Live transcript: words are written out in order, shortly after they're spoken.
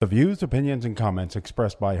The views, opinions, and comments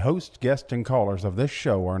expressed by hosts, guests, and callers of this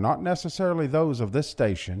show are not necessarily those of this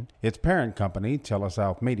station, its parent company,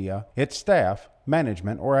 Telesouth Media, its staff,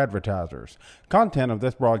 management, or advertisers. Content of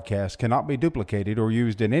this broadcast cannot be duplicated or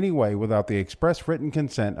used in any way without the express written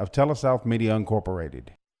consent of Telesouth Media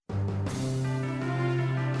Incorporated.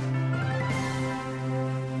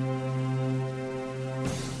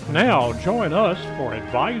 Now join us for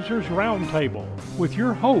Advisors Roundtable with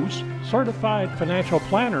your hosts, certified financial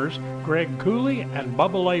planners Greg Cooley and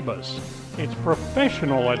Bubba Labus. It's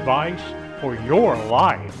professional advice for your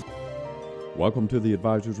life. Welcome to the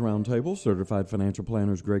Advisors Roundtable. Certified financial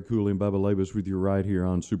planners Greg Cooley and Bubba Labus with you right here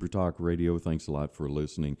on Super Talk Radio. Thanks a lot for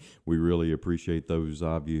listening. We really appreciate those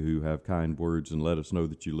of you who have kind words and let us know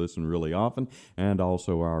that you listen really often, and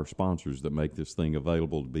also our sponsors that make this thing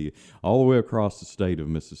available to be all the way across the state of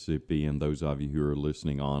Mississippi, and those of you who are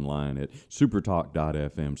listening online at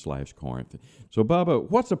supertalk.fm/Corinth. So,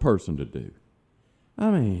 Bubba, what's a person to do?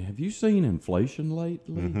 I mean, have you seen inflation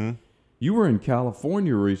lately? Mm-hmm. You were in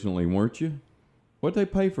California recently, weren't you? What'd they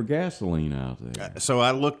pay for gasoline out there? So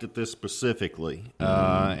I looked at this specifically,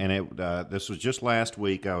 and this was just last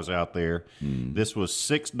week I was out there. This was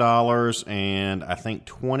 $6 and I think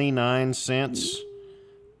 29 cents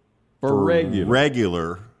for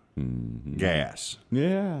regular gas.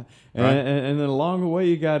 Yeah, Right. and then along the way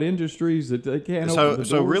you got industries that they can't open the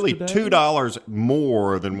So doors really today. $2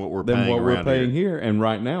 more than what we're paying here. And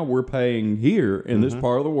right now we're paying here in this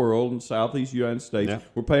part of the world in Southeast United States. Yeah.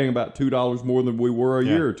 We're paying about $2 more than we were a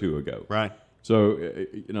year or two ago. Right. So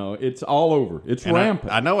it's all over. It's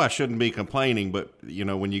rampant. I know I shouldn't be complaining, but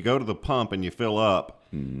when you go to the pump and you fill up,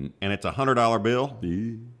 and it's a $100 bill,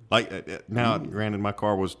 like now, granted, my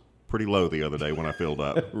car was pretty low the other day when I filled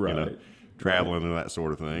up, Right. Traveling and that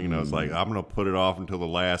sort of thing. It's like I'm going to put it off until the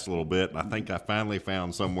last little bit. And I think I finally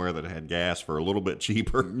found somewhere that had gas for a little bit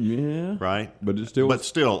cheaper. Yeah, Right. But it's still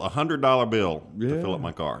a $100 bill to fill up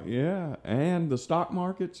my car. Yeah, and the stock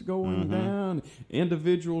market's going down.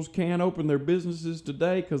 Individuals can't open their businesses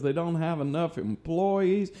today because they don't have enough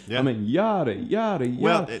employees. Yeah. I mean, yada yada yada.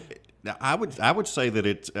 Well, I would say that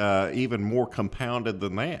it's even more compounded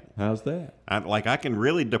than that. How's that? I can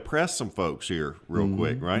really depress some folks here real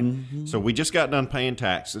quick, right? So we just got done paying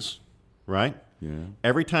taxes, right? Yeah.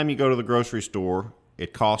 Every time you go to the grocery store,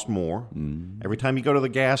 it costs more. Every time you go to the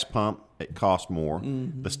gas pump, it costs more.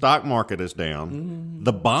 The stock market is down.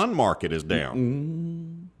 The bond market is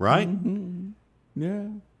down, right? Yeah.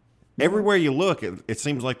 Everywhere you look, it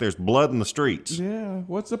seems like there's blood in the streets. Yeah.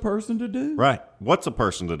 What's a person to do? Right. What's a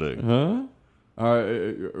person to do? Huh?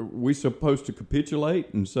 Are we supposed to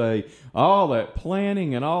capitulate and say all that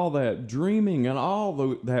planning and all that dreaming and all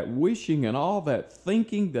that wishing and all that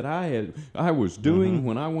thinking that I was doing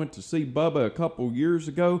when I went to see Bubba a couple years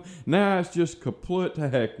ago, now it's just kaput to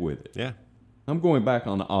heck with it. Yeah. I'm going back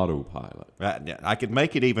on autopilot. I could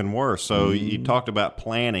make it even worse. So you talked about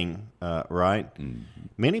planning, right?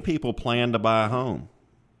 Many people plan to buy a home,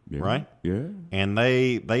 right? Yeah. And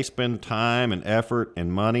they spend time and effort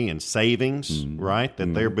and money and savings, right,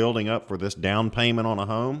 that they're building up for this down payment on a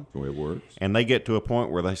home. The way it works. And they get to a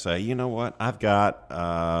point where they say, you know what, I've got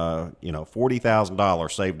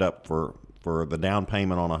 $40,000 saved up for the down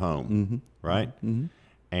payment on a home, right?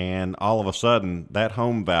 And all of a sudden, that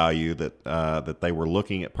home value that they were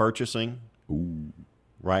looking at purchasing,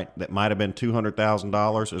 right, that might have been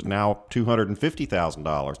 $200,000 is now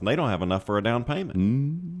 $250,000, and they don't have enough for a down payment.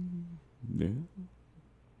 Yeah.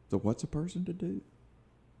 So what's a person to do?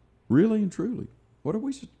 Really and truly, what are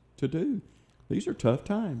we to do? These are tough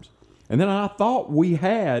times. And then I thought we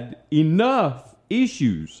had enough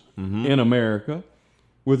issues in America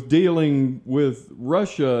with dealing with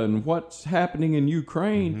Russia and what's happening in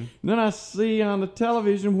Ukraine. And then I see on the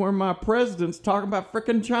television where my president's talking about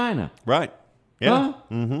frickin' China. Right. Yeah.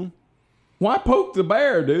 Huh? Why poke the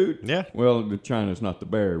bear, dude? Yeah. Well, China's not the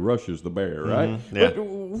bear. Russia's the bear, right? Yeah. But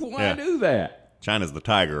why Yeah. do that? China's the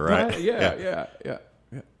tiger, right? Yeah.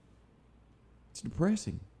 It's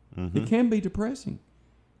depressing. It can be depressing.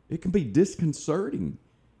 It can be disconcerting.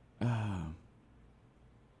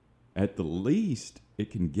 At the least, it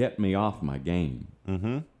can get me off my game.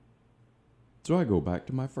 So I go back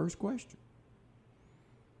to my first question.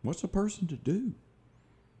 What's a person to do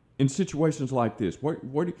in situations like this? What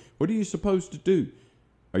are you supposed to do?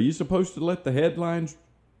 Are you supposed to let the headlines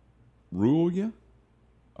rule you?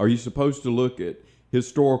 Are you supposed to look at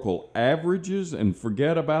historical averages and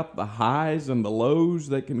forget about the highs and the lows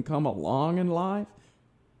that can come along in life?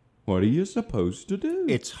 What are you supposed to do?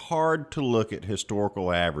 It's hard to look at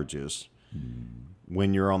historical averages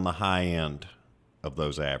when you're on the high end of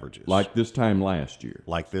those averages. Like this time last year.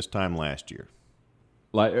 Like this time last year.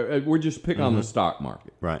 Like, we're just picking on the stock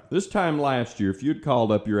market. Right. This time last year, if you'd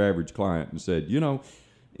called up your average client and said,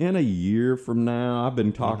 in a year from now, I've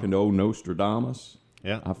been talking to old Nostradamus.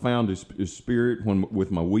 Yeah. I found his spirit with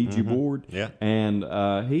my Ouija board. Yeah. And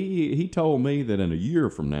he told me that in a year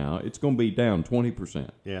from now, it's going to be down 20%.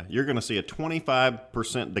 Yeah, you're going to see a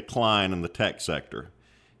 25% decline in the tech sector.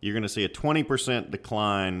 You're going to see a 20%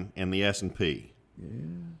 decline in the S&P.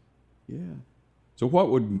 Yeah. So what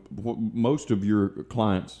would most of your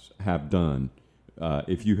clients have done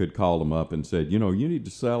if you had called them up and said, you need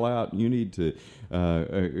to sell out, you need to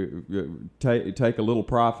take a little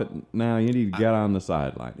profit now, you need to get on the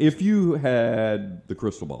sideline? If you had the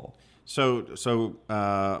crystal ball. So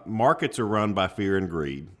markets are run by fear and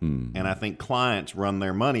greed, and I think clients run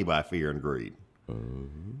their money by fear and greed.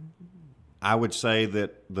 I would say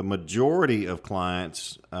that the majority of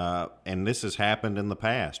clients, and this has happened in the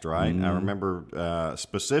past, right? I remember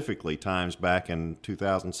specifically times back in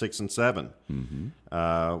 2006 and 7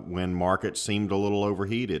 when markets seemed a little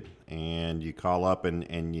overheated, and you call up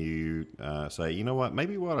and you say, you know what,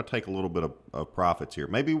 maybe we ought to take a little bit of profits here.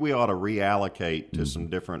 Maybe we ought to reallocate to some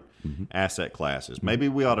different asset classes. Maybe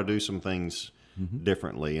we ought to do some things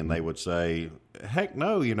differently. And they would say, heck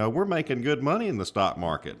no, we're making good money in the stock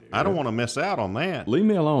market. I don't want to miss out on that. Leave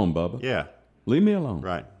me alone, Bubba. Yeah. Leave me alone.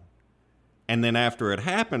 Right. And then after it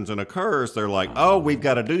happens and occurs, they're like, oh, we've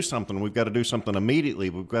got to do something. We've got to do something immediately.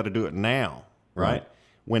 We've got to do it now. Right.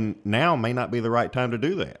 When now may not be the right time to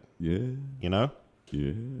do that. Yeah. Yeah.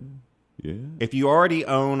 Yeah. If you already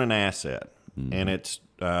own an asset and it's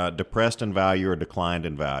depressed in value or declined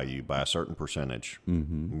in value by a certain percentage,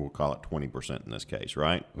 we'll call it 20% in this case,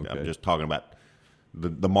 right? Okay. I'm just talking about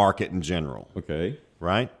the market in general. Okay.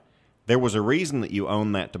 Right? There was a reason that you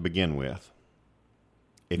own that to begin with.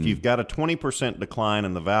 If you've got a 20% decline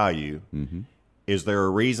in the value, is there a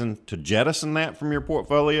reason to jettison that from your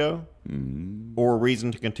portfolio or a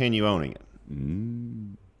reason to continue owning it?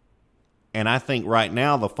 And I think right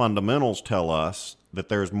now the fundamentals tell us that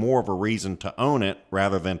there's more of a reason to own it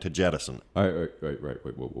rather than to jettison it.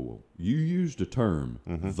 Wait, whoa. You used a term,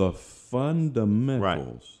 the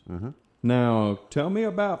fundamentals. Right. Now, tell me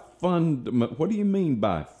about what do you mean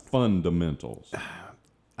by fundamentals?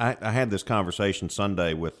 I had this conversation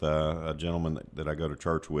Sunday with a gentleman that I go to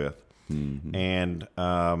church with, and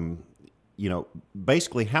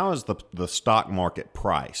basically, how is the stock market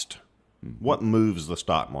priced? What moves the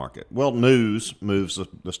stock market? Well, news moves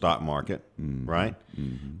the stock market, right?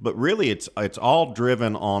 But really, it's all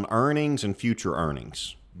driven on earnings and future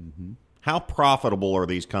earnings. How profitable are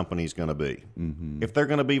these companies going to be? If they're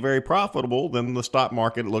going to be very profitable, then the stock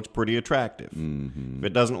market looks pretty attractive. If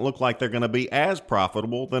it doesn't look like they're going to be as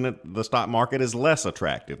profitable, then the stock market is less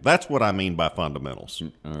attractive. That's what I mean by fundamentals,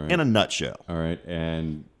 in a nutshell. All right,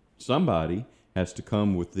 and somebody has to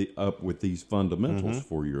come up with these fundamentals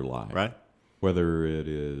for your life. Right. Whether it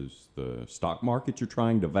is the stock market you're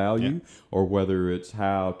trying to value, or whether it's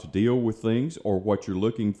how to deal with things, or what you're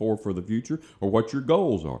looking for the future, or what your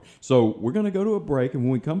goals are. So we're going to go to a break, and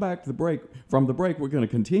when we come back from the break, we're going to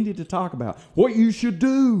continue to talk about what you should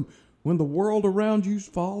do when the world around you's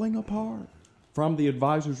falling apart. From the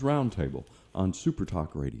Advisors Roundtable on Super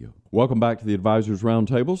Talk Radio. Welcome back to the Advisors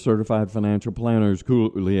Roundtable. Certified financial planners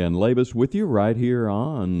Cooley and Labus with you right here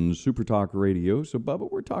on Super Talk Radio. So, Bubba,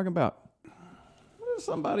 we're talking about what is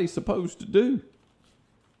somebody supposed to do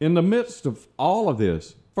in the midst of all of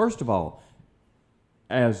this? First of all,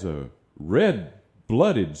 as a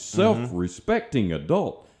red-blooded, self-respecting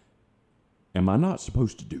adult, am I not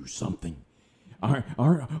supposed to do something?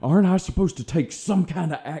 Aren't I supposed to take some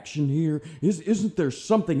kind of action here? Isn't there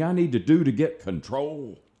something I need to do to get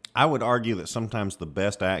control? I would argue that sometimes the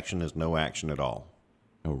best action is no action at all.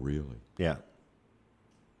 Oh, really? Yeah.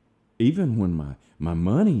 Even when my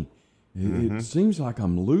money, it seems like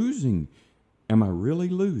I'm losing. Am I really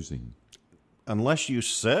losing? Unless you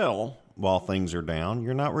sell while things are down,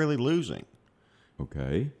 you're not really losing.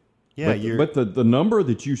 Okay. Yeah, but the number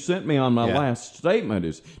that you sent me on my last statement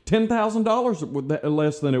is $10,000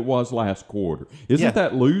 less than it was last quarter. Isn't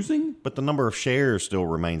that losing? But the number of shares still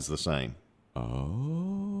remains the same.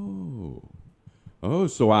 Oh,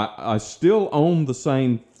 so I still own the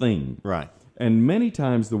same thing. Right. And many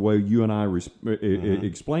times the way you and I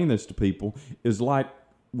explain this to people is like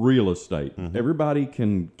real estate. Everybody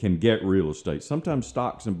can get real estate. Sometimes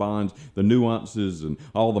stocks and bonds, the nuances and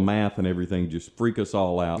all the math and everything just freak us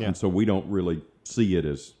all out, and so we don't really see it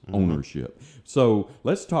as ownership. So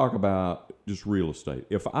let's talk about just real estate.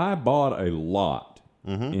 If I bought a lot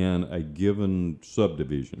in a given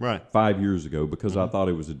subdivision 5 years ago because I thought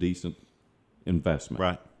it was a decent investment,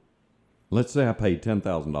 Right. let's say I paid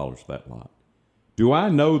 $10,000 for that lot. Do I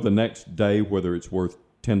know the next day whether it's worth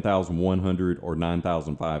 10,100 or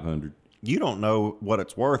 9,500? You don't know what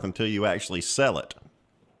it's worth until you actually sell it.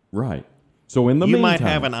 Right. So in the You meantime, might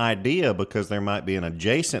have an idea because there might be an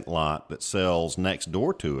adjacent lot that sells next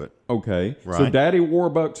door to it. okay. So Right. Daddy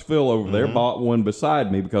Warbucks Phil over there bought one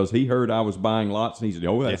beside me because he heard I was buying lots, and he said,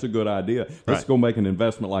 "Oh, that's a good idea. Let's Right. go make an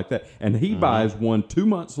investment like that." And he buys one 2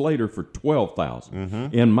 months later for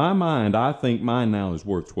 12,000. In my mind, I think mine now is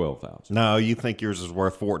worth 12,000. No, you think yours is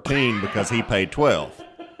worth 14 because he paid 12,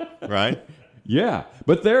 right? Yeah,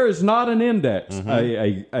 but there is not an index,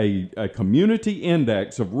 a community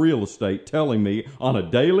index of real estate telling me on a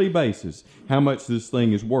daily basis how much this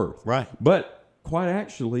thing is worth. Right. But quite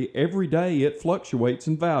actually, every day it fluctuates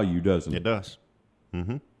in value, doesn't It it? does.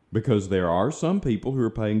 Because there are some people who are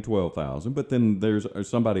paying 12,000, but then there's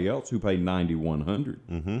somebody else who paid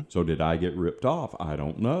 9,100. So did I get ripped off? I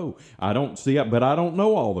don't know. I don't see it, but I don't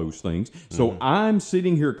know all those things. So I'm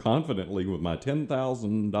sitting here confidently with my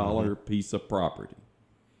 $10,000 piece of property.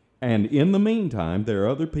 And in the meantime, there are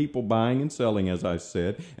other people buying and selling, as I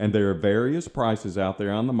said, and there are various prices out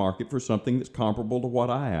there on the market for something that's comparable to what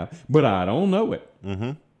I have, but I don't know it.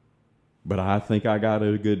 But I think I got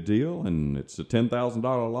a good deal, and it's a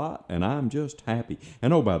 $10,000 lot, and I'm just happy.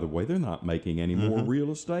 And oh, by the way, they're not making any more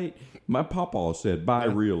real estate. My papa said, buy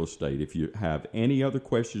real estate. If you have any other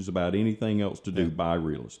questions about anything else to do, buy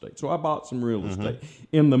real estate. So I bought some real estate.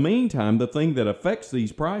 In the meantime, the thing that affects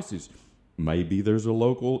these prices, maybe there's a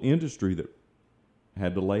local industry that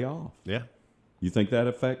had to lay off. Yeah. You think that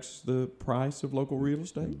affects the price of local real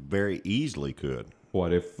estate? Very easily could.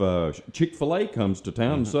 What if Chick-fil-A comes to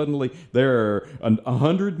town and suddenly there are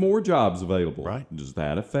 100 more jobs available? Right. Does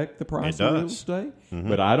that affect the price It of real does. estate?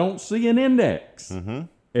 But I don't see an index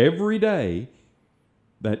every day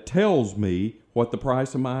that tells me what the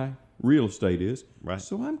price of my real estate is. Right.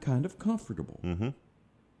 So I'm kind of comfortable.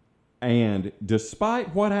 And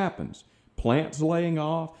despite what happens, plants laying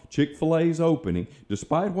off, Chick-fil-A's opening,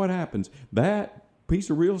 despite what happens, that piece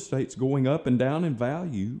of real estate's going up and down in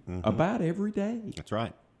value about every day. That's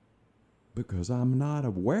right. Because I'm not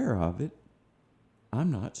aware of it, I'm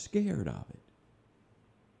not scared of it.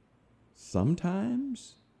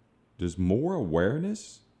 Sometimes, does more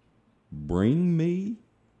awareness bring me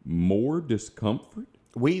more discomfort?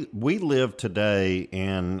 We live today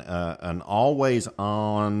in an always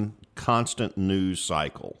on, constant news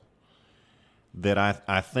cycle that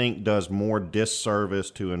I think does more disservice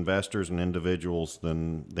to investors and individuals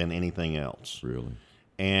than anything else. Really?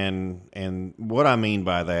 And what I mean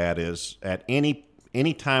by that is at any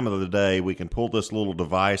time of the day we can pull this little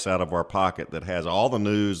device out of our pocket that has all the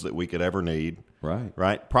news that we could ever need. Right.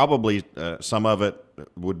 Right? Probably some of it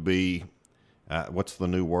would be what's the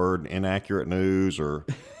new word? Inaccurate news or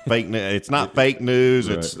fake news. It's not fake news.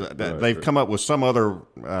 It's they've come up with some other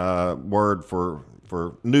word for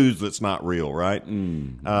news that's not real, right?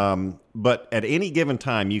 But at any given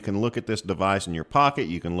time, you can look at this device in your pocket.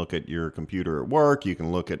 You can look at your computer at work. You can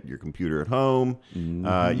look at your computer at home.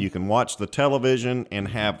 You can watch the television and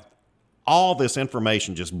have all this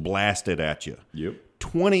information just blasted at you. Yep.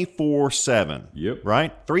 24/7. Yep.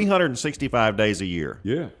 Right? 365 days a year.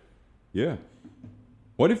 Yeah. Yeah.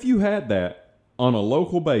 What if you had that on a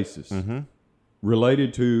local basis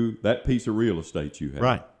related to that piece of real estate you have?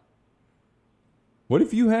 Right. What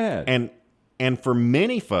if you had? And for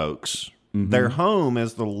many folks, their home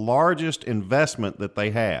is the largest investment that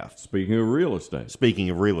they have. Speaking of real estate. Speaking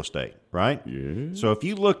of real estate, right? Yeah. So if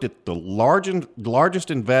you looked at the largest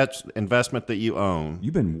investment that you own,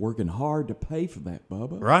 You've been working hard to pay for that,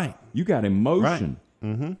 Bubba. right? You got emotion.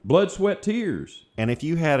 Blood, sweat, tears. And if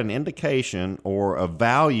you had an indication or a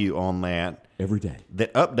value on that Every day.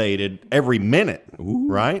 that updated every minute,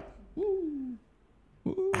 right?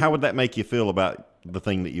 How would that make you feel about the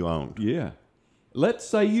thing that you owned? Yeah. Let's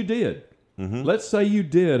say you did. Let's say you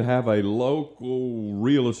did have a local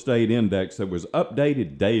real estate index that was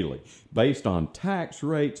updated daily based on tax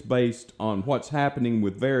rates, based on what's happening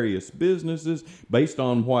with various businesses, based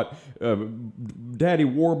on what Daddy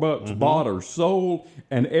Warbucks bought or sold.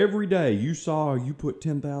 And every day you saw you put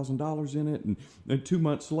 $10,000 in it, and 2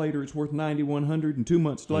 months later it's worth $9,100, and 2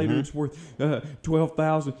 months later it's worth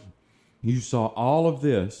 $12,000. You saw all of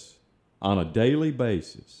this on a daily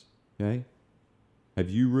basis, okay? Have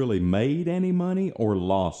you really made any money or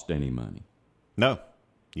lost any money? No,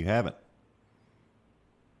 you haven't.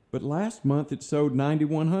 But last month it sold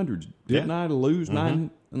 9,100. Didn't I lose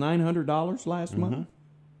 $900 last month?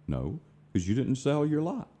 No, because you didn't sell your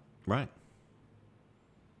lot. Right.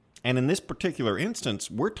 And in this particular instance,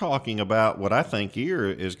 we're talking about what I think here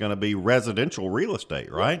is going to be residential real estate,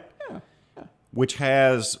 right? Yeah. Which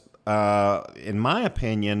has in my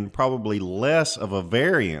opinion, probably less of a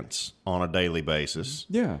variance on a daily basis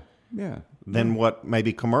Yeah. than what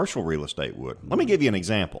maybe commercial real estate would. Let me give you an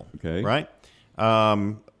example. Okay. Right?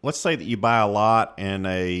 Let's say that you buy a lot in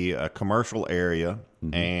a commercial area,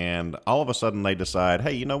 and all of a sudden they decide,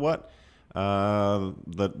 hey, you know what?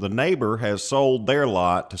 The neighbor has sold their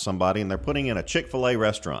lot to somebody, and they're putting in a Chick-fil-A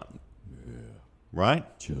restaurant. Yeah.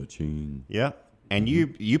 Right? Cha-ching. Yeah. And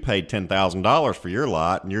you paid $10,000 for your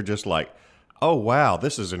lot, and you're just like, oh, wow,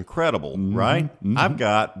 this is incredible, right? I've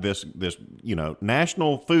got this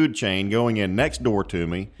national food chain going in next door to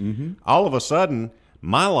me. All of a sudden,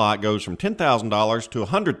 my lot goes from $10,000 to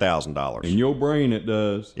 $100,000. In your brain, it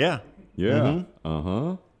does. Yeah. Yeah.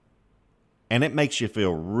 And it makes you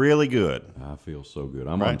feel really good. I feel so good.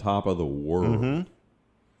 I'm on top of the world.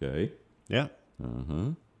 Okay. Yeah.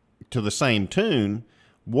 To the same tune,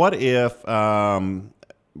 what if that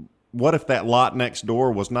lot next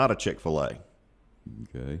door was not a Chick-fil-A?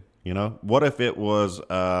 Okay. What if it was,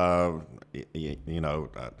 I'm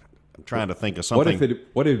trying to think of something.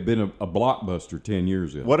 What if it had been a Blockbuster 10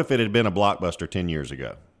 years ago? What if it had been a Blockbuster 10 years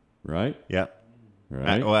ago? Right? Yeah.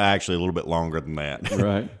 Right. Well, actually, a little bit longer than that.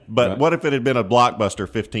 Right. But what if it had been a Blockbuster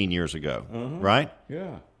 15 years ago? Right?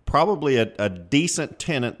 Yeah. Probably a decent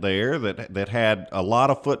tenant there that had a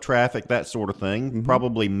lot of foot traffic, that sort of thing.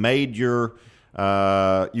 Probably made your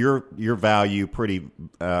value pretty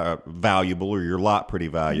valuable, or your lot pretty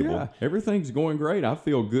valuable. Yeah. Everything's going great. I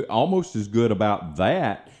feel good, almost as good about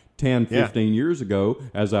that 10, 15 years ago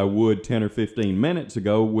as I would 10 or 15 minutes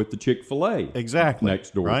ago with the Chick-fil-A. Exactly.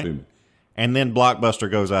 Next door right? to me. And then Blockbuster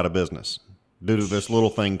goes out of business due to this little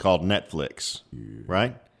thing called Netflix,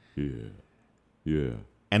 right? Yeah.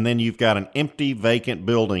 And then you've got an empty, vacant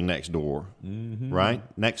building next door, right?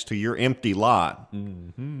 Next to your empty lot.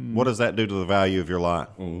 What does that do to the value of your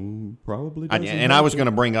lot? Oh, probably. And I was going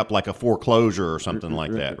to bring up like a foreclosure or something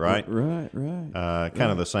like that, right? Right. Kind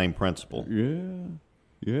of the same principle.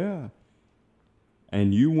 Yeah.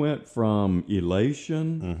 And you went from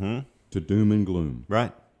elation to doom and gloom.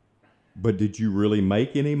 Right. But did you really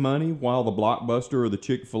make any money while the Blockbuster or the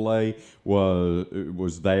Chick-fil-A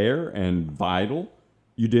was there and vital?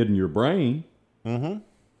 You did in your brain,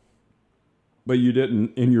 but you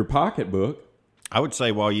didn't in your pocketbook. I would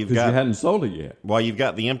say while you hadn't sold it yet. While you've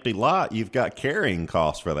got the empty lot, you've got carrying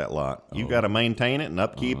costs for that lot. You've got to maintain it and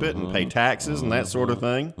upkeep it and pay taxes and that sort of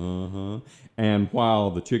thing. And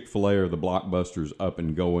while the Chick-fil-A or the Blockbuster's up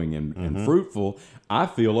and going and fruitful, I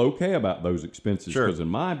feel okay about those expenses because in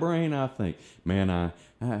my brain I think, man,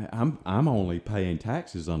 I'm only paying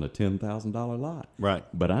taxes on a $10,000 lot, right?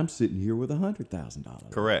 But I'm sitting here with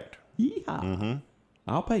 $100,000. Correct. Yeehaw!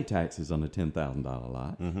 I'll pay taxes on a $10,000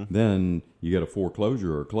 lot. Then you get a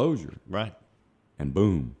foreclosure or a closure, right? And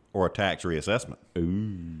boom, or a tax reassessment.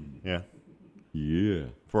 Ooh, yeah.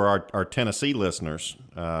 For our Tennessee listeners,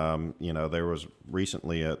 there was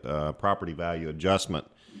recently a property value adjustment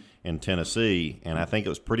in Tennessee, and I think it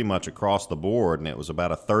was pretty much across the board, and it was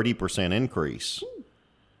about a 30% increase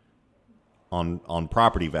on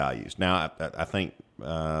property values. Now, I think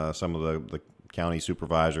some of the county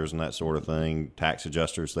supervisors and that sort of thing, tax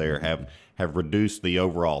adjusters there have reduced the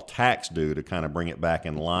overall tax due to kind of bring it back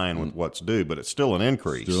in line with what's due, but it's still an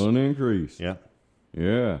increase. Still an increase. Yeah.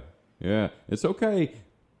 It's okay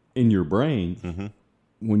in your brain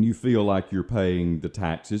when you feel like you're paying the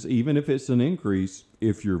taxes, even if it's an increase,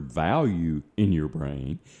 if your value in your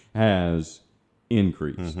brain has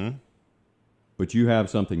increased. But you have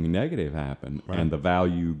something negative happen and the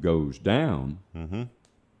value goes down,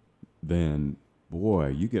 then, boy,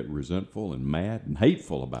 you get resentful and mad and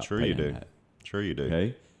hateful about paying that. Sure you do.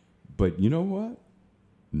 Okay? But you know what?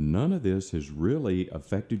 None of this has really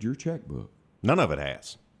affected your checkbook. None of it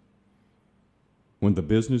has. When the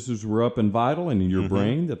businesses were up and vital and in your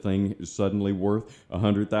brain, the thing is suddenly worth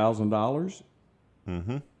 $100,000,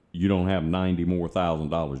 you don't have $90,000 more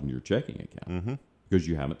in your checking account because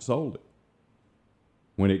you haven't sold it.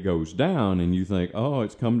 When it goes down and you think, oh,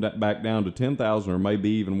 it's come back down to $10,000 or maybe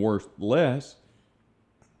even worse, less,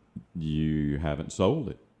 you haven't sold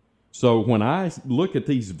it. So when I look at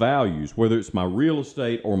these values, whether it's my real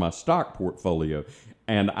estate or my stock portfolio,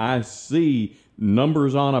 and I see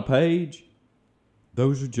numbers on a page,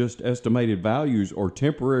 those are just estimated values or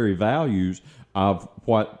temporary values of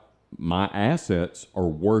what my assets are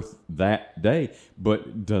worth that day,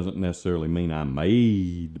 but doesn't necessarily mean I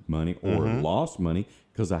made money or lost money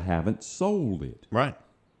because I haven't sold it. Right.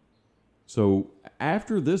 So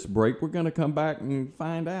after this break, we're going to come back and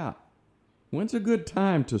find out when's a good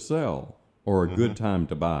time to sell or a good time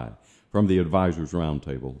to buy from the Advisors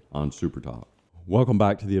Roundtable on Super Talk. Welcome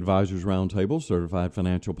back to the Advisors Roundtable. Certified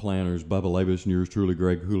financial planners Bubba Labus and yours truly,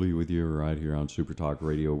 Greg Cooley, with you right here on Super Talk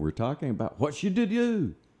Radio. We're talking about what should you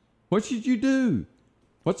do? What should you do?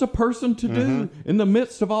 What's a person to do in the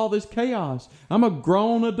midst of all this chaos? I'm a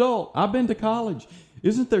grown adult. I've been to college.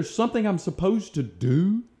 Isn't there something I'm supposed to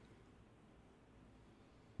do?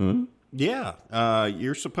 Huh? Yeah,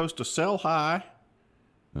 you're supposed to sell high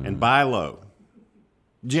and buy low.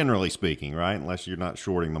 Generally speaking, right? Unless you're not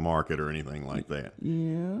shorting the market or anything like that.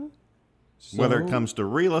 Yeah. Whether it comes to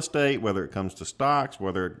real estate, whether it comes to stocks,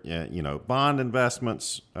 whether bond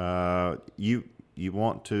investments, you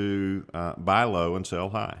want to buy low and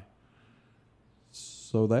sell high.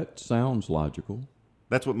 So that sounds logical.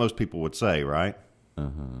 That's what most people would say, right?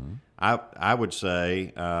 I would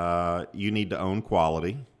say you need to own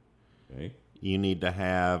quality. Okay. You need to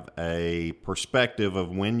have a perspective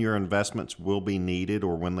of when your investments will be needed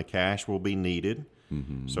or when the cash will be needed.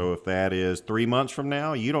 So if that is 3 months from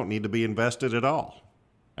now, you don't need to be invested at all.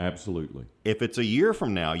 Absolutely. If it's a year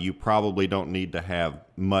from now, you probably don't need to have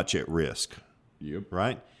much at risk. Yep.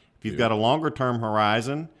 Right? If you've got a longer term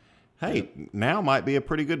horizon, hey, now might be a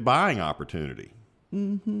pretty good buying opportunity.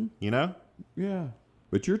 You know? Yeah.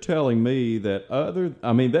 But you're telling me that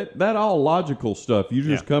that all logical stuff you're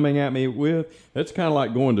just coming at me with, that's kind of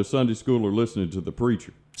like going to Sunday school or listening to the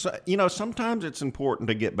preacher. So, sometimes it's important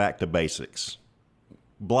to get back to basics.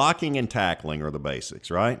 Blocking and tackling are the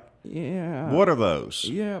basics, right? Yeah. What are those?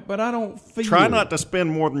 Yeah, but I don't feel... Try not to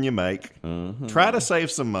spend more than you make. Try to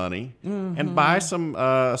save some money and buy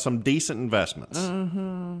some decent investments.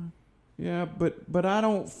 Yeah, but I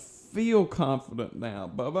don't feel confident now,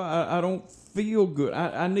 Bubba. I don't feel good.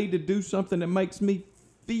 I need to do something that makes me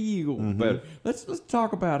feel better. Let's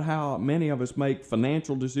talk about how many of us make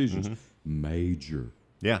financial decisions, major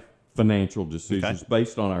financial decisions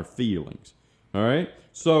based on our feelings. All right?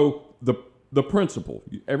 So the principle,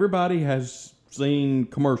 everybody has seen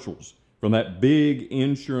commercials from that big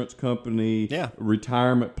insurance company,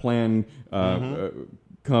 retirement plan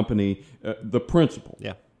company, the principle.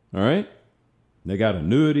 Yeah. All right? They got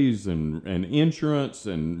annuities and insurance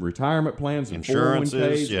and retirement plans and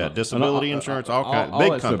insurances, 401ks, disability insurance, all kinds.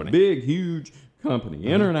 Big company. It's a big, huge company,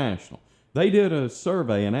 international. They did a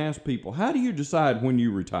survey and asked people, how do you decide when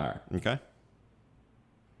you retire? Okay?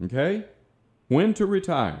 When to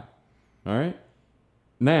retire. All right?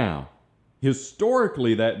 Now,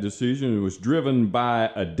 historically, that decision was driven by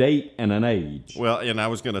a date and an age. Well, and I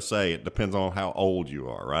was going to say, it depends on how old you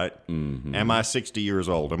are, right? Am I 60 years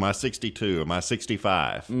old? Am I 62? Am I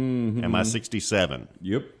 65? Am I 67?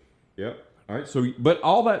 Yep. All right. So, but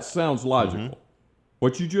all that sounds logical.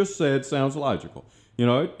 What you just said sounds logical.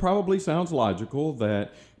 It probably sounds logical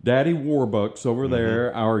that Daddy Warbucks over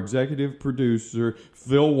there, our executive producer,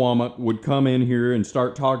 Phil Womack, would come in here and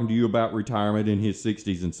start talking to you about retirement in his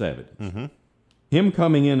 60s and 70s. Him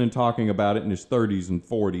coming in and talking about it in his 30s and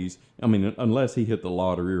 40s, I mean, unless he hit the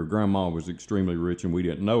lottery or grandma was extremely rich and we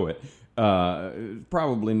didn't know it,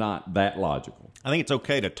 probably not that logical. I think it's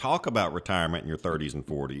okay to talk about retirement in your 30s and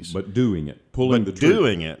 40s. But doing it, pulling the trigger.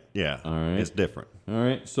 Doing it, All right. is different. All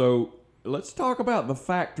right, so let's talk about the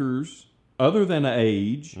factors other than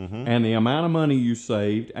age and the amount of money you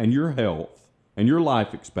saved and your health and your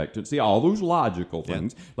life expectancy, all those logical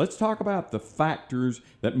things. Let's talk about the factors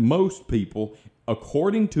that most people,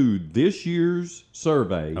 according to this year's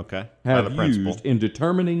survey, have used in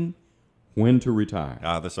determining when to retire.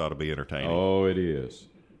 This ought to be entertaining. Oh, it is.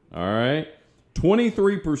 All right.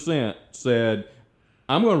 23% said,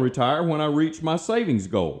 I'm going to retire when I reach my savings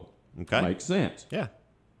goal. Okay. Makes sense. Yeah.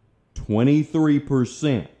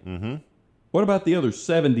 23%. What about the other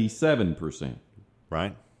 77%?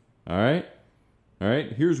 Right. All right.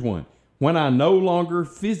 Here's one. When I no longer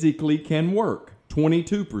physically can work,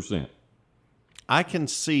 22%. I can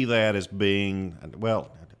see that as being,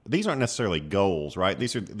 well, these aren't necessarily goals, right?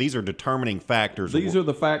 These are determining factors. These are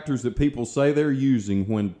the factors that people say they're using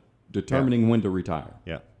when determining when to retire.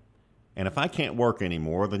 Yeah. And if I can't work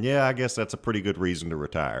anymore, then I guess that's a pretty good reason to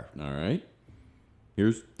retire. All right.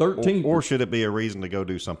 Here's 13. Or should it be a reason to go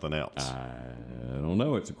do something else? I don't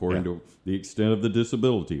know. It's according to the extent of the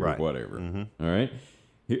disability or whatever. All right.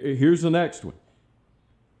 Here's the next one.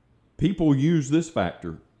 People use this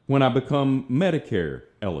factor when I become Medicare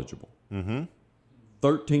eligible.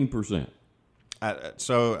 13%.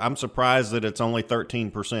 So I'm surprised that it's only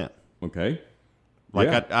 13%. Okay.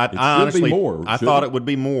 I honestly, more, I thought it would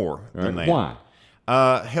be more than that. Why?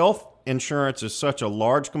 Health insurance is such a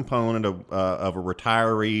large component of a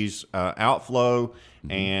retiree's outflow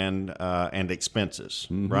and expenses,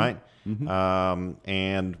 right?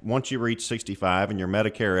 And once you reach 65 and you're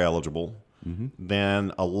Medicare eligible,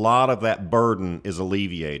 then a lot of that burden is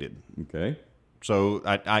alleviated. Okay. So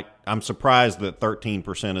I'm surprised that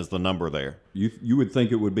 13% is the number there. You would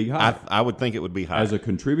think it would be higher. I would think it would be higher. As a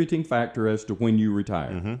contributing factor as to when you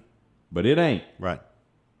retire. But it ain't. Right.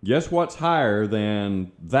 Guess what's higher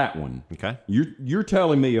than that one? Okay. You're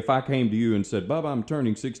telling me if I came to you and said, Bubba, I'm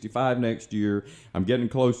turning 65 next year, I'm getting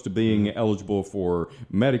close to being eligible for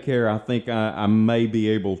Medicare, I think I may be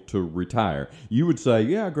able to retire. You would say,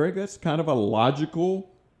 yeah, Greg, that's kind of a logical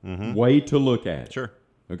way to look at it. Sure.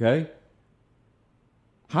 Okay?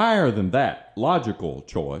 Higher than that logical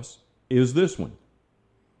choice is this one.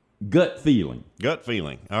 Gut feeling. Gut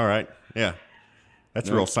feeling. All right. Yeah. That's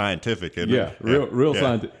real scientific, isn't it? Real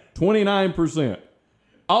scientific. 29%.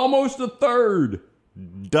 Almost a third.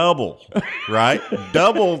 Double, right?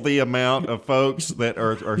 Double the amount of folks that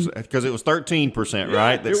are because it was 13%,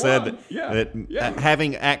 right? That said that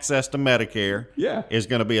having access to Medicare is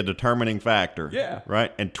going to be a determining factor. Yeah.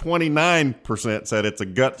 Right? And 29% said it's a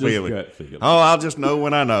gut feeling. Gut feeling. Oh, I'll just know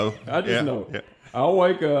when I know. I just know. Yeah. I'll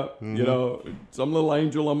wake up, some little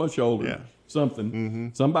angel on my shoulder. Yeah.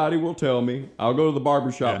 Something. Somebody will tell me. I'll go to the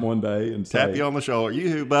barbershop one day and Tap you on the shoulder.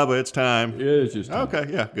 Yoo-hoo, Bubba, it's time. It's just time.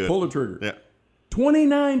 Okay, yeah, good. Pull the trigger. Yeah.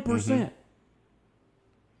 29%.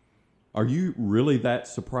 Are you really that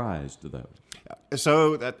surprised, though?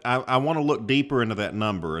 So I want to look deeper into that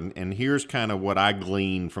number, and here's kind of what I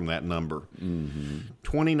glean from that number.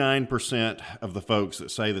 29% of the folks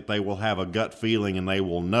that say that they will have a gut feeling and they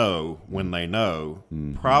will know when they know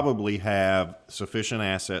probably have sufficient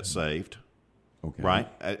assets saved. Okay.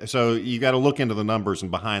 Right? So you got to look into the numbers and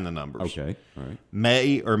behind the numbers. Okay. All right.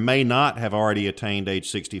 May or may not have already attained age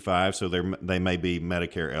 65, so they may be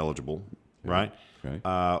Medicare eligible, right? Okay.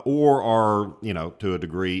 Or are, to a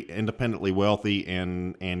degree, independently wealthy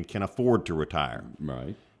and can afford to retire.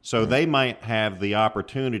 Right. So they might have the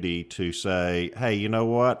opportunity to say, hey, you know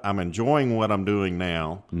what? I'm enjoying what I'm doing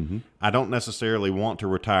now. I don't necessarily want to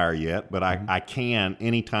retire yet, but I can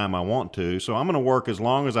anytime I want to. So I'm going to work as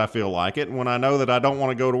long as I feel like it. And when I know that I don't want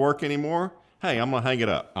to go to work anymore, hey, I'm going to hang it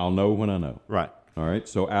up. I'll know when I know. Right. All right.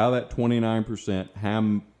 So out of that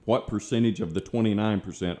 29%, what percentage of the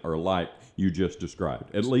 29% are like you just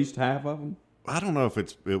described? At least half of them? I don't know if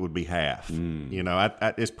it would be half.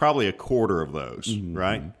 It's probably a quarter of those,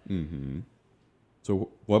 right?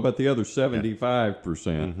 So what about the other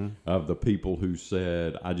 75% of the people who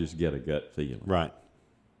said, I just get a gut feeling? Right.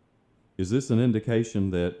 Is this an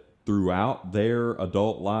indication that throughout their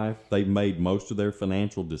adult life, they've made most of their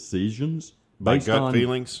financial decisions based By gut on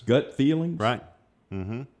feelings? Gut feelings? Right.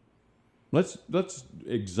 Let's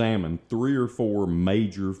examine 3 or 4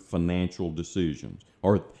 major financial decisions,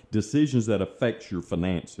 or decisions that affect your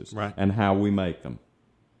finances, right, and how we make them.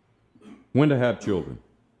 When to have children.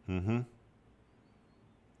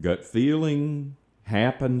 Gut feeling,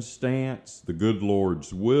 happenstance, the good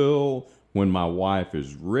Lord's will, when my wife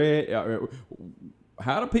is ready.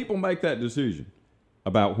 How do people make that decision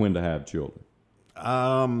about when to have children?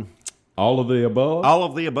 All of the above? All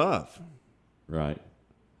of the above. Right.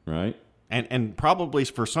 Right. And probably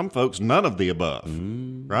for some folks, none of the above.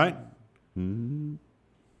 Right?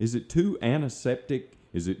 Is it too antiseptic?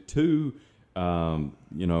 Is it too, being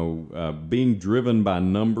driven by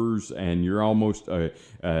numbers, and you're almost a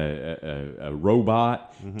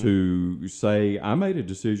robot to say, I made a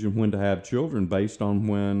decision when to have children based on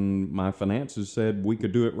when my finances said we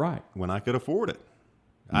could do it right, when I could afford it?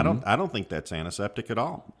 I don't think that's antiseptic at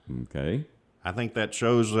all. Okay. I think that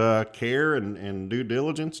shows care and due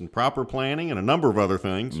diligence and proper planning and a number of other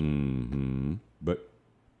things. But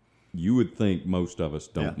you would think most of us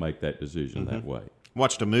don't make that decision that way.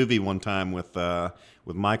 Watched a movie one time with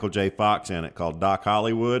Michael J. Fox in it called Doc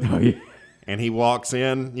Hollywood. Oh, yeah. And he walks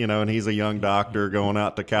in, and he's a young doctor going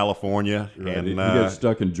out to California. Right. And he gets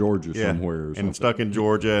stuck in Georgia somewhere or something. And stuck in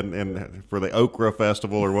Georgia and for the Okra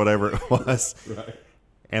Festival or whatever it was. Right.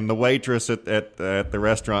 And the waitress at the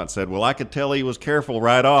restaurant said, well, I could tell he was careful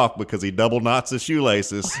right off because he double knots his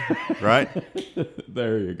shoelaces, right?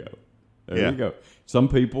 There you go. There you go. Some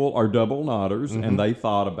people are double knotters, and they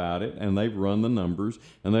thought about it, and they've run the numbers,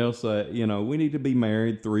 and they'll say, we need to be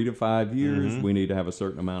married 3 to 5 years. We need to have a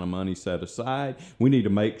certain amount of money set aside. We need to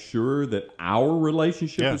make sure that our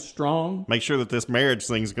relationship is strong. Make sure that this marriage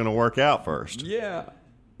thing's going to work out first. Yeah.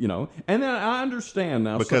 And then I understand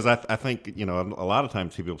now. Because I think, a lot of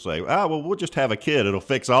times people say, we'll just have a kid. It'll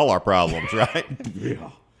fix all our problems, right?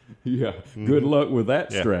 Yeah. Good luck with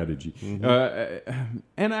that strategy.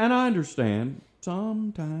 And I understand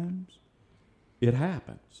sometimes it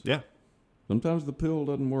happens. Yeah. Sometimes the pill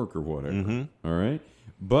doesn't work or whatever. All right.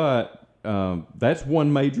 But that's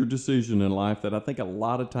one major decision in life that I think a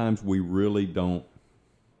lot of times we really don't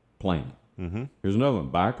plan. Mm-hmm. Here's another one: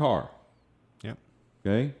 buy a car. Yep.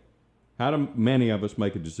 Okay. How do many of us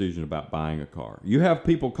make a decision about buying a car? You have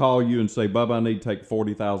people call you and say, "Bubba, I need to take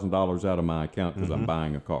 $40,000 out of my account because I'm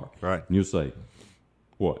buying a car." Right. And you'll say,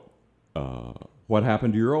 "What? What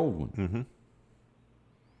happened to your old one? Mm-hmm.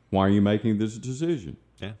 Why are you making this decision?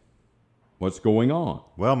 Yeah. What's going on?"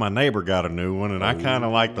 Well, my neighbor got a new one, and I kind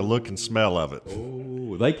of like the look and smell of it.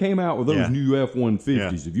 Oh, they came out with those Yeah. new F-150s.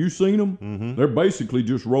 Yeah. Have you seen them? Mm-hmm. They're basically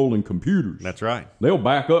just rolling computers. That's right. They'll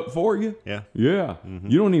back up for you. Yeah. Yeah. Mm-hmm.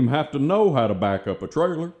 You don't even have to know how to back up a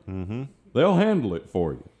trailer. Mm-hmm. They'll handle it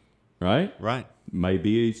for you, right? Right.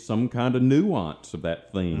 Maybe some kind of nuance of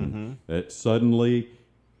that thing that suddenly,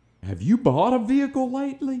 have you bought a vehicle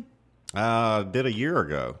lately? Did a year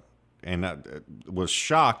ago, and I was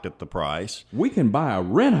shocked at the price. We can buy a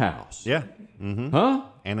rent house. Yeah. Huh?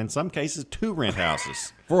 And in some cases, 2 rent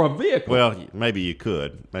houses. For a vehicle. Well, maybe you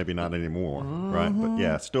could. Maybe not anymore. Right. But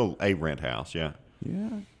yeah, still a rent house. Yeah.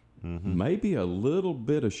 Yeah. Maybe a little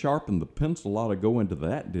bit of sharpen the pencil ought to go into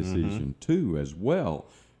that decision too, as well,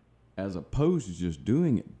 as opposed to just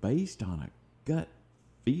doing it based on a gut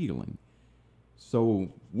feeling. So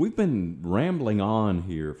we've been rambling on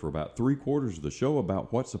here for about 3/4 of the show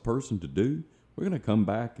about what's a person to do. We're going to come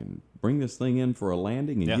back and bring this thing in for a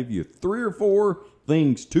landing and give you 3 or 4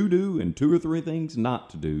 things to do and 2 or 3 things not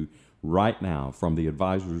to do right now from the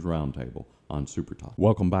Advisors Roundtable on Super Talk.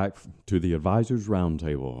 Welcome back to the Advisors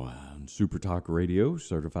Roundtable on Super Talk Radio.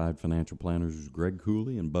 Certified financial planners Greg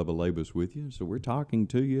Cooley and Bubba Labus with you. So we're talking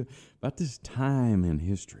to you about this time in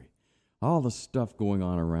history. All the stuff going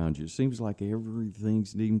on around you. It seems like everything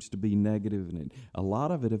seems to be negative, and a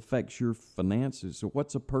lot of it affects your finances. So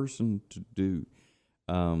what's a person to do?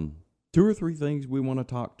 2 or 3 things we want to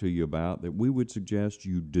talk to you about that we would suggest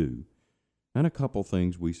you do, and a couple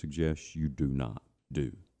things we suggest you do not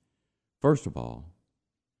do. First of all,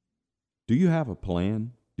 do you have a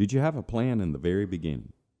plan? Did you have a plan in the very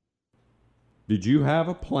beginning? Did you have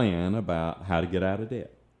a plan about how to get out of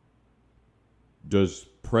debt? Does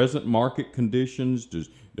present market conditions,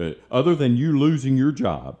 other than you losing your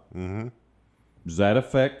job, does that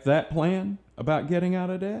affect that plan about getting out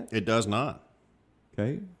of debt? It does not.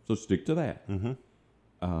 Okay, so stick to that.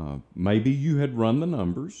 Maybe you had run the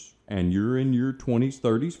numbers and you're in your 20s,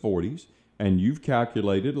 30s, 40s, and you've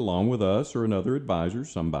calculated along with us or another advisor,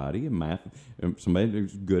 somebody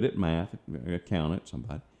who's good at math, accountant,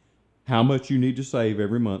 somebody, how much you need to save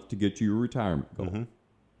every month to get to your retirement goal.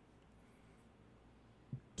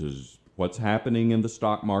 Does what's happening in the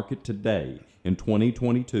stock market today in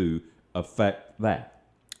 2022 affect that?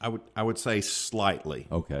 I would say slightly.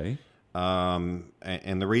 Okay. And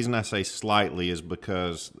the reason I say slightly is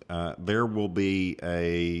because there will be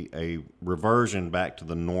a reversion back to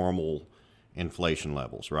the normal inflation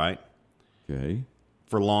levels, right? Okay.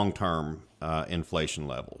 For long-term inflation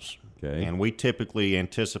levels. Okay. And we typically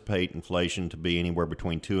anticipate inflation to be anywhere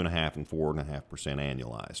between 2.5% and 4.5%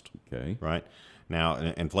 annualized. Okay. Right? Now,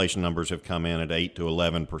 inflation numbers have come in at 8 to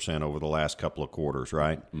 11% over the last couple of quarters,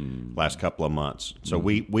 right? Last couple of months. So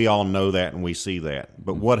we all know that and we see that.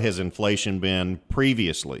 But what has inflation been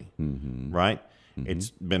previously, right? It's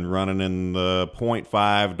been running in the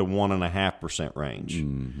 0.5 to 1.5%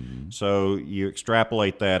 range. So you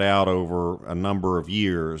extrapolate that out over a number of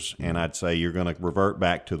years, and I'd say you're going to revert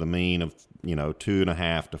back to the mean of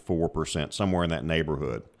 2.5 to 4%, somewhere in that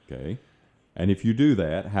neighborhood. Okay. And if you do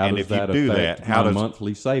that, how does that affect your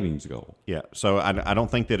monthly savings goal? Yeah, so I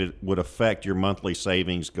don't think that it would affect your monthly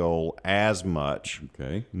savings goal as much.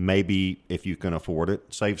 Okay. Maybe if you can afford it,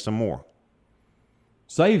 save some more.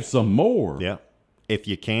 Save some more? Yeah. If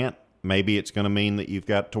you can't, maybe it's going to mean that you've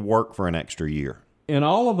got to work for an extra year. In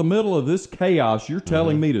all of the middle of this chaos, you're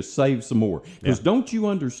telling me to save some more. Because don't you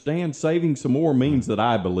understand, saving some more means that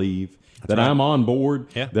I believe that I'm on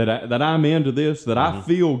board, that I'm into this, that I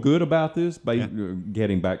feel good about this,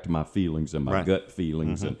 getting back to my feelings and my gut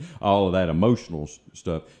feelings and all of that emotional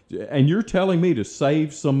stuff. And you're telling me to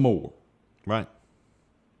save some more. Right.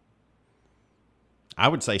 I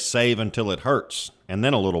would say save until it hurts, and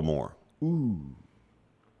then a little more. Ooh.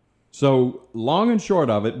 So, long and short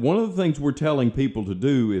of it, one of the things we're telling people to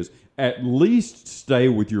do is at least stay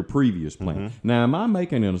with your previous plan. Now, am I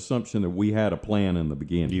making an assumption that we had a plan in the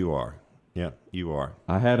beginning? You are. Yeah, you are.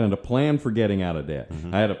 I had a plan for getting out of debt.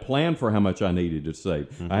 I had a plan for how much I needed to save.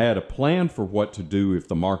 I had a plan for what to do if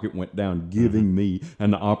the market went down, giving me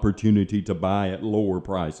an opportunity to buy at lower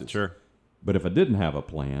prices. Sure. But if I didn't have a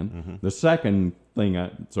plan, the second thing,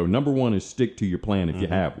 so number one is stick to your plan if you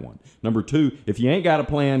have one. Number two, if you ain't got a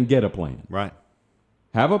plan, get a plan. Right.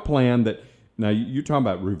 Have a plan that, now you're talking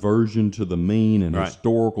about reversion to the mean and Right.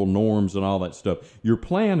 historical norms and all that stuff. Your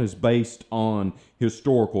plan is based on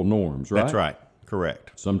historical norms, right? That's right.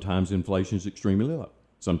 Correct. Sometimes inflation is extremely low.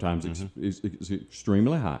 Sometimes it's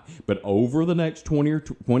extremely high. But over the next 20 or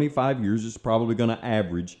 25 years, it's probably going to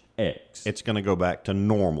average X. It's going to go back to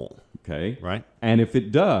normal. Okay? Right. And if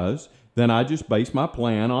it does, then I just base my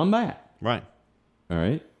plan on that. Right. All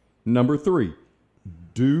right? Number 3,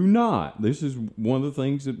 do not, this is one of the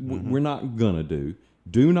things that we're not going to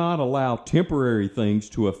do not allow temporary things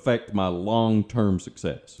to affect my long-term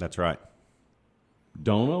success. That's right.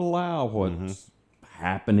 Don't allow what's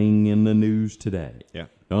happening in the news today. Yeah.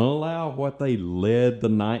 Don't allow what they led the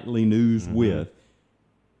nightly news with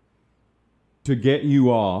to get you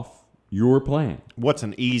off your plan. What's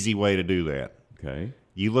an easy way to do that? Okay.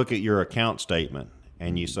 You look at your account statement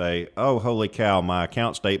and you say, oh, holy cow, my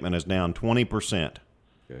account statement is down 20%.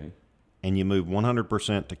 Okay. And you move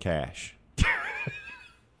 100% to cash.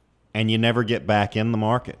 And you never get back in the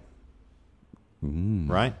market.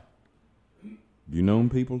 Right? You known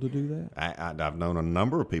people to do that? I've known a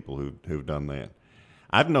number of people who've done that.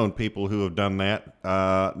 I've known people who have done that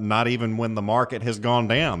not even when the market has gone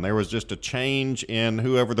down. There was just a change in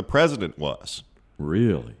whoever the president was.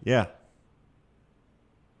 Really? Yeah.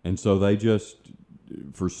 And so they just,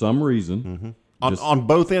 for some reason, On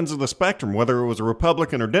both ends of the spectrum, whether it was a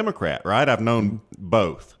Republican or Democrat, right? I've known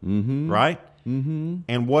both, right?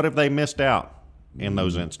 And what have they missed out in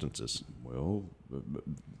those instances? well,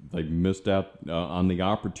 they missed out on the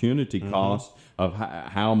opportunity cost of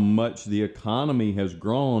how much the economy has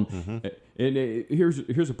grown.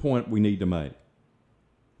 Here's a point we need to make.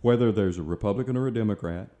 Whether there's a Republican or a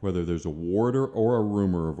Democrat, whether there's a war or a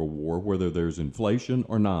rumor of a war, whether there's inflation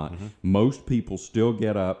or not, most people still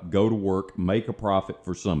get up, go to work, make a profit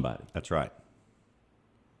for somebody. That's right.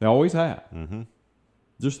 They always have.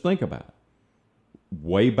 Just think about it.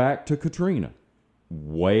 Way back to Katrina,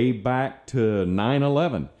 way back to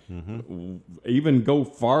 9/11, even go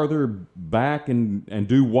farther back and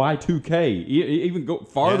do Y2K, even go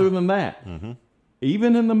farther than that.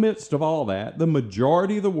 Even in the midst of all that, the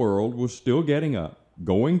majority of the world was still getting up,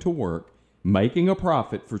 going to work, making a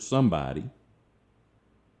profit for somebody.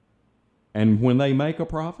 And when they make a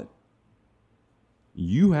profit,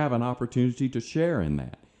 you have an opportunity to share in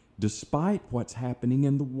that, despite what's happening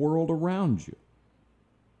in the world around you.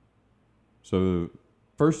 So,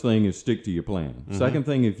 first thing is stick to your plan. Second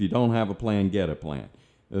thing, if you don't have a plan, get a plan.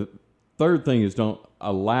 Third thing is don't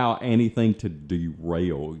allow anything to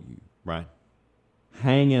derail you. Right.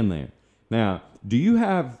 Hang in there. Now, do you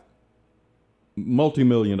have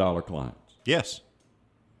multi-million-dollar clients? Yes.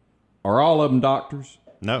 Are all of them doctors?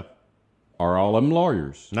 No. Are all of them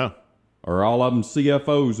lawyers? No. Are all of them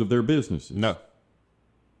CFOs of their businesses? No.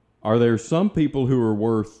 Are there some people who are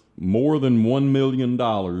worth more than $1 million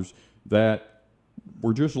that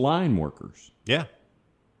were just line workers? Yeah.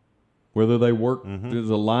 Whether they worked as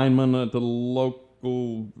a lineman at the local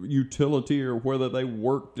utility or whether they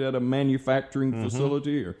worked at a manufacturing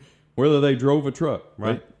facility or whether they drove a truck.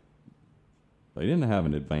 Right. They didn't have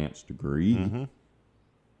an advanced degree.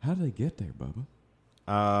 How did they get there, Bubba?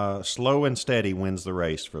 Slow and steady wins the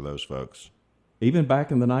race for those folks. Even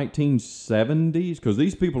back in the 1970s, because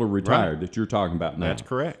these people are retired that you're talking about now. That's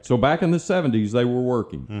correct. So back in the 70s, they were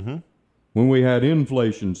working. When we had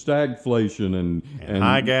inflation, stagflation, and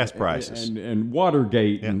high gas prices. and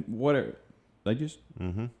Watergate and whatever, they just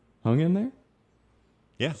hung in there.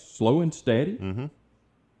 Yeah. Slow and steady.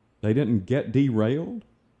 They didn't get derailed.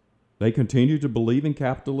 They continued to believe in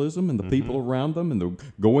capitalism and the people around them and the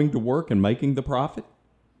going to work and making the profit.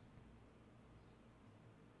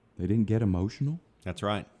 They didn't get emotional. That's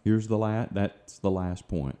right. That's the last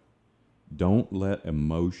point. Don't let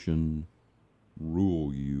emotion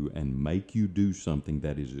rule you and make you do something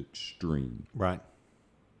that is extreme. Right.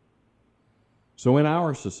 So in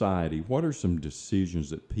our society, what are some decisions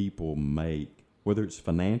that people make, whether it's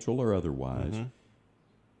financial or otherwise,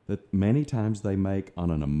 that many times they make on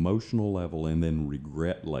an emotional level and then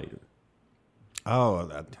regret later? Oh,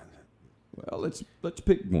 Well, let's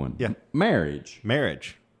pick one. Yeah. Marriage.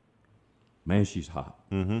 marriage. Man, she's hot.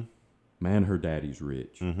 Man, her daddy's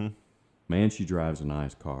rich. Man, she drives a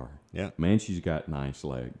nice car. Yeah. Man, she's got nice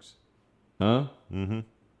legs. Huh?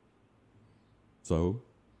 So,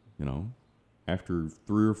 after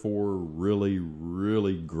 3 or 4 really,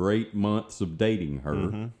 really great months of dating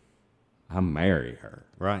her, I marry her.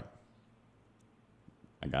 Right.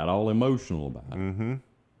 I got all emotional about it.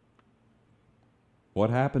 What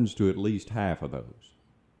happens to at least half of those?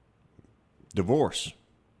 Divorce.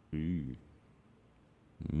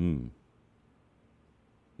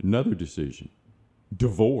 Another decision.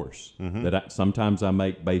 Divorce that sometimes I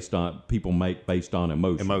make people make based on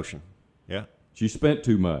emotion. Emotion. Yeah. She spent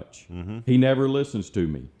too much. He never listens to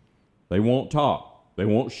me. They won't talk. They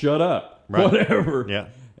won't shut up. Right. Whatever. Yeah.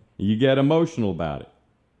 You get emotional about it.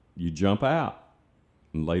 You jump out.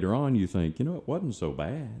 And later on you think, it wasn't so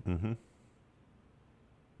bad.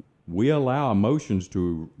 We allow emotions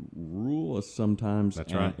to rule us sometimes.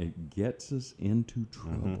 That's and right. it gets us into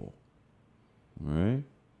trouble. All right?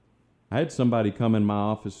 I had somebody come in my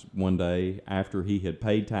office one day after he had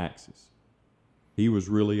paid taxes. He was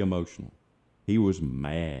really emotional. He was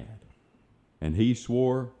mad. And he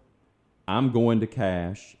swore, I'm going to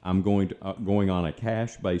cash. I'm going on a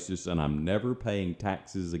cash basis, and I'm never paying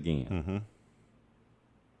taxes again.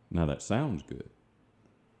 Now, that sounds good.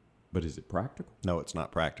 But is it practical? No, it's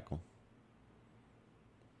not practical.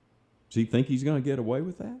 Does he think he's going to get away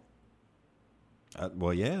with that?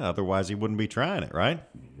 Well, yeah. Otherwise, he wouldn't be trying it, right?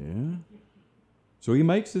 Yeah. So he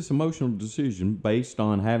makes this emotional decision based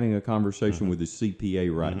on having a conversation with his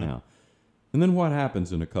CPA right now. And then what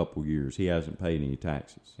happens in a couple years? He hasn't paid any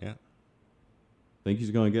taxes. Yeah. Think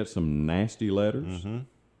he's going to get some nasty letters?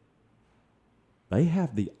 They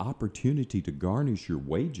have the opportunity to garnish your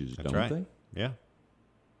wages, That's don't right. they? Yeah.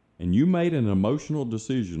 And you made an emotional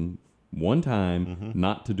decision one time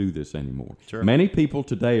not to do this anymore. Sure. Many people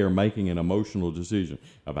today are making an emotional decision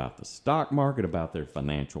about the stock market, about their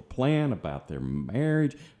financial plan, about their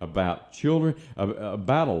marriage, about children,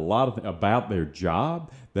 about a lot of about their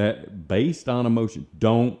job, that based on emotion.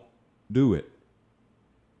 Don't do it.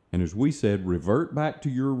 And as we said, revert back to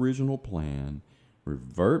your original plan.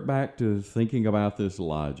 Revert back to thinking about this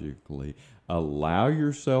logically. Allow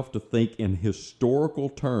yourself to think in historical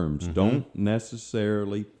terms. Don't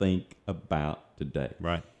necessarily think about today.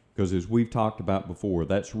 Right. Because as we've talked about before,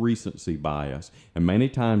 that's recency bias. And many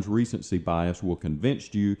times recency bias will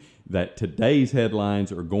convince you that today's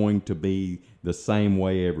headlines are going to be the same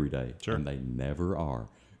way every day. Sure. And they never are,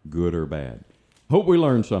 good or bad. Hope we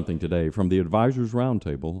learned something today from the Advisors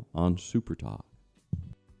Roundtable on Super Talk.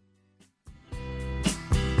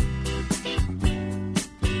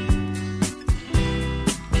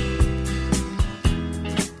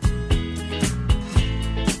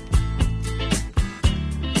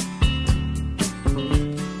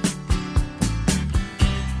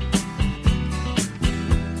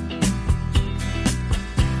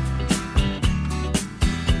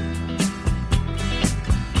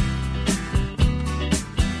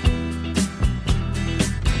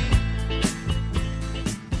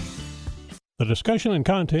 The discussion and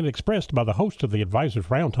content expressed by the host of the Advisors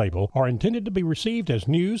Roundtable are intended to be received as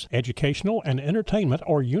news, educational, and entertainment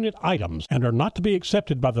or unit items and are not to be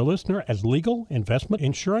accepted by the listener as legal, investment,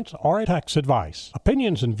 insurance, or tax advice.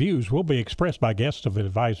 Opinions and views will be expressed by guests of the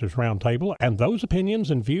Advisors Roundtable, and those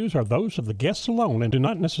opinions and views are those of the guests alone and do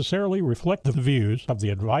not necessarily reflect the views of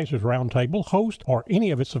the Advisors Roundtable, host, or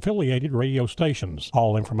any of its affiliated radio stations.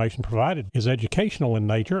 All information provided is educational in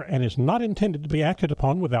nature and is not intended to be acted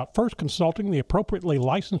upon without first consulting the appropriately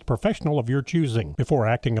licensed professional of your choosing. Before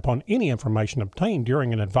acting upon any information obtained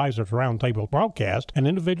during an Advisors Roundtable broadcast, an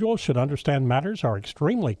individual should understand matters are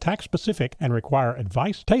extremely tax-specific and require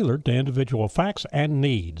advice tailored to individual facts and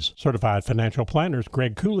needs. Certified financial planners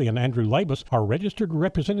Greg Cooley and Andrew Labus are registered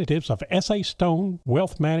representatives of S.A. Stone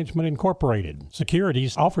Wealth Management Incorporated.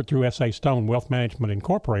 Securities offered through S.A. Stone Wealth Management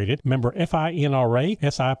Incorporated, member FINRA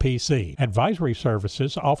SIPC. Advisory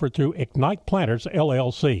services offered through Ignite Planners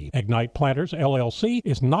LLC. Ignite Planners LLC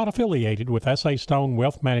is not affiliated with S.A. Stone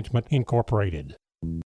Wealth Management Incorporated.